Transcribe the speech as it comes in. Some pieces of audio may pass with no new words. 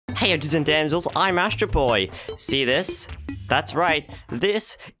Hey, dudes and damsels, I'm Astrap. See this? That's right,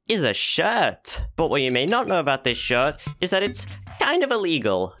 this is a shirt. But what you may not know about this shirt is that it's kind of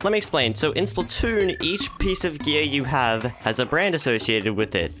illegal. Let me explain. So in Splatoon, each piece of gear you have has a brand associated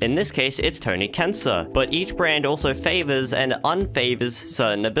with it. In this case, it's Tony Kenser. But each brand also favors and unfavors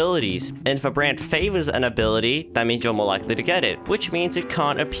certain abilities. And if a brand favors an ability, that means you're more likely to get it, which means it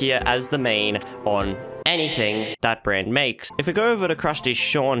can't appear as the main on anything that brand makes. If we go over to Krusty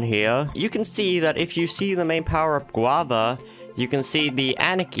Sean here, you can see that if you see the main power-up Guava, you can see the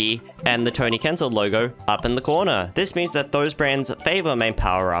Anarchy and the Tony Kenser logo up in the corner. This means that those brands favor main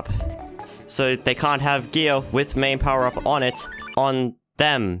power-up, so they can't have gear with main power-up on it on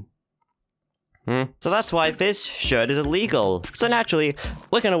them. So that's why this shirt is illegal. So naturally,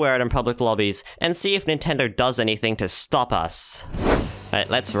 we're gonna wear it in public lobbies and see if Nintendo does anything to stop us. Alright,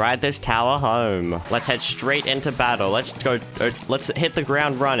 let's ride this tower home. Let's head straight into battle. Let's go, let's hit the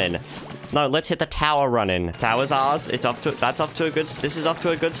ground running. No, let's hit the tower running. Tower's ours. It's off to, this is off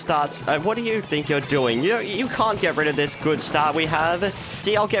to a good start. What do you think you're doing? You can't get rid of this good start we have.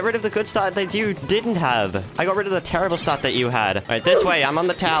 See, I'll get rid of the good start that you didn't have. I got rid of the terrible start that you had. Alright, this way, I'm on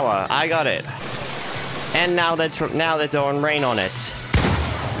the tower. I got it. And now they're throwing rain on it.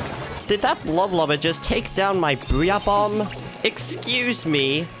 Did that blob lobber just take down my Booyah Bomb? Excuse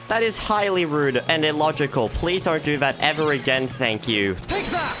me, that is highly rude and illogical. Please don't do that ever again, thank you. Take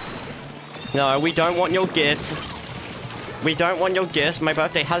that! No, we don't want your gifts. We don't want your gifts. My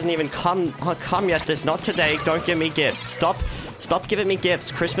birthday hasn't even come yet. This not today. Don't give me gifts. Stop giving me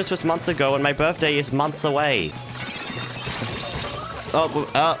gifts. Christmas was months ago and my birthday is months away.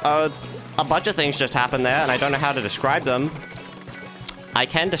 A bunch of things just happened there and I don't know how to describe them. I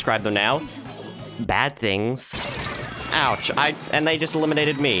can describe them now. Bad things. Ouch, and they just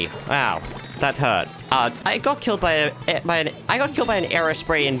eliminated me. Ow, that hurt. I got killed by an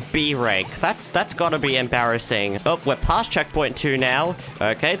Aerospray in B rank. That's gotta be embarrassing. Oh, we're past checkpoint 2 now.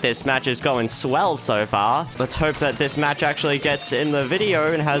 Okay, this match is going swell so far. Let's hope that this match actually gets in the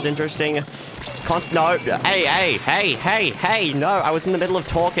video and has interesting no, hey, no, I was in the middle of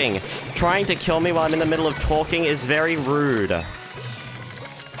talking. Trying to kill me while I'm in the middle of talking is very rude.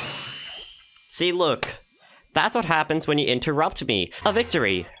 See, look. That's what happens when you interrupt me. A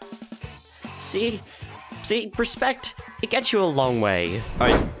victory. See, respect, it gets you a long way.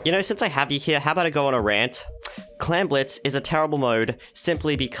 Alright, you know, since I have you here, how about I go on a rant? Clan Blitz is a terrible mode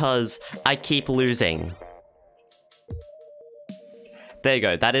simply because I keep losing. There you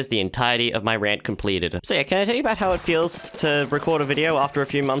go, that is the entirety of my rant completed. So yeah, can I tell you about how it feels to record a video after a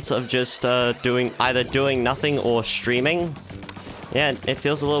few months of just either doing nothing or streaming? Yeah, it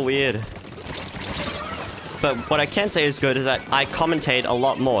feels a little weird. But what I can say is good is that I commentate a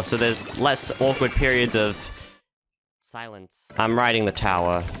lot more, so there's less awkward periods of silence. I'm riding the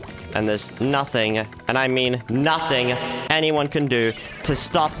tower, and there's nothing, and I mean nothing, anyone can do to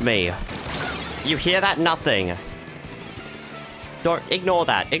stop me. You hear that? Nothing. Don't ignore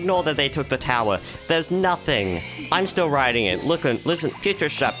that. Ignore that they took the tower. There's nothing. I'm still riding it. Listen, Future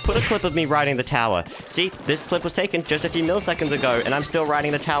Strap, put a clip of me riding the tower. See, this clip was taken just a few milliseconds ago, and I'm still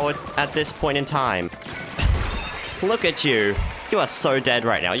riding the tower at this point in time. Look at you. You are so dead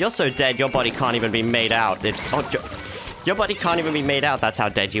right now. You're so dead, your body can't even be made out. Your body can't even be made out, that's how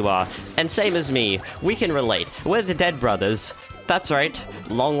dead you are. And same as me, we can relate. We're the dead brothers. That's right,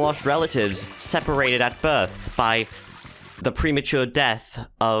 long-lost relatives, separated at birth by the premature death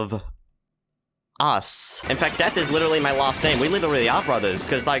of us. In fact, Death is literally my last name. We literally are brothers,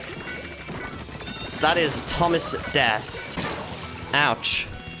 because, like, that is Thomas Death. Ouch.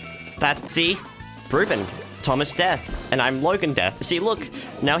 See? Proven. Thomas Death. And I'm Logan Death. See, look,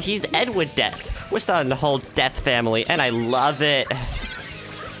 now he's Edward Death. We're starting the whole Death family, and I love it.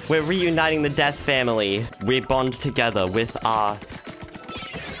 We're reuniting the Death family. We bond together with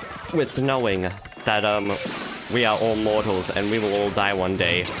knowing that, we are all mortals and we will all die one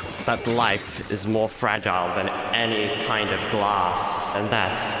day. That life is more fragile than any kind of glass, and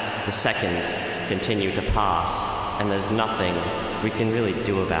that the seconds continue to pass, and there's nothing we can really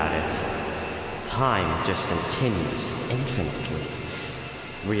do about it. Time just continues infinitely.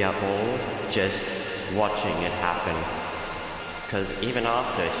 We are all just watching it happen. Because even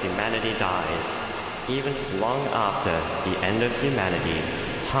after humanity dies, even long after the end of humanity,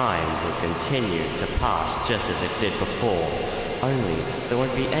 time will continue to pass just as it did before, only there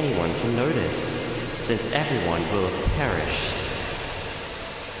won't be anyone to notice, since everyone will have perished.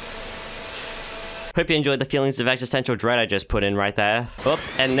 Hope you enjoyed the feelings of existential dread I just put in right there. Oh,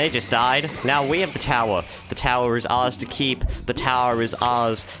 and they just died. Now we have the tower. The tower is ours to keep. The tower is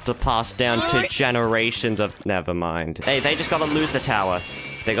ours to pass down to generations of... Never mind. Hey, they just gotta lose the tower.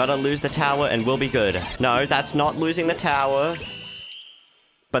 They gotta lose the tower and we'll be good. No, that's not losing the tower.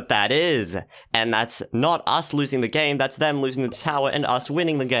 But that is. And that's not us losing the game, that's them losing the tower and us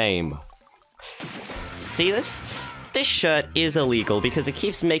winning the game. See this? This shirt is illegal because it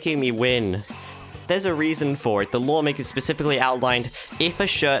keeps making me win. There's a reason for it. The lawmaker specifically outlined if a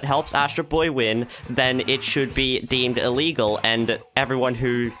shirt helps Astrap Boy win, then it should be deemed illegal, and everyone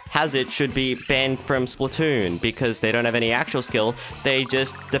who has it should be banned from Splatoon because they don't have any actual skill. They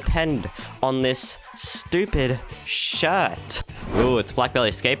just depend on this stupid shirt. Ooh, it's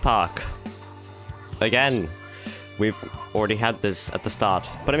Blackbelly Skate Park. Again, we've already had this at the start.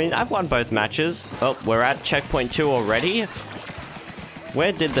 But I mean, I've won both matches. Oh, we're at checkpoint 2 already.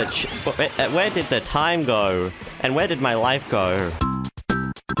 Where did the time go? And where did my life go?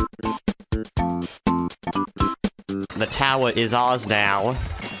 The tower is ours now.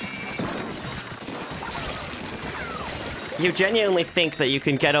 You genuinely think that you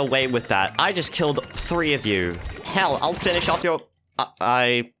can get away with that? I just killed 3 of you. Hell, I'll finish off your...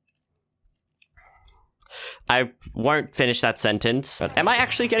 I won't finish that sentence. Am I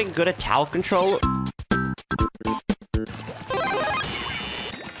actually getting good at tower control?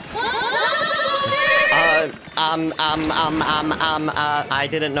 I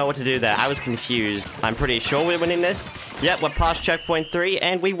didn't know what to do there. I was confused. I'm pretty sure we're winning this. Yep, we're past checkpoint 3,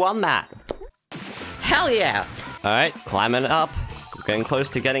 and we won that. Hell yeah! Alright, climbing up. Getting close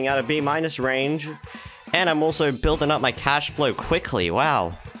to getting out of B- range. And I'm also building up my cash flow quickly.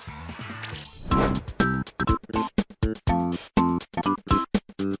 Wow.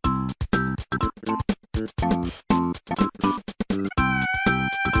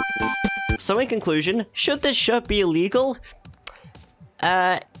 So in conclusion, should this shirt be illegal?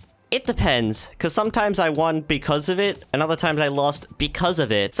 It depends, because sometimes I won because of it, and other times I lost because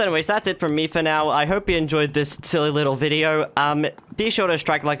of it. So anyways, that's it from me for now. I hope you enjoyed this silly little video. Be sure to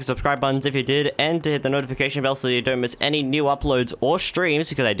strike the like and subscribe buttons if you did, and to hit the notification bell so you don't miss any new uploads or streams,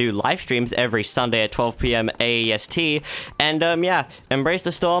 because I do live streams every Sunday at 12 PM AEST. And yeah, embrace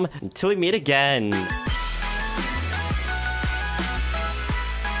the storm until we meet again.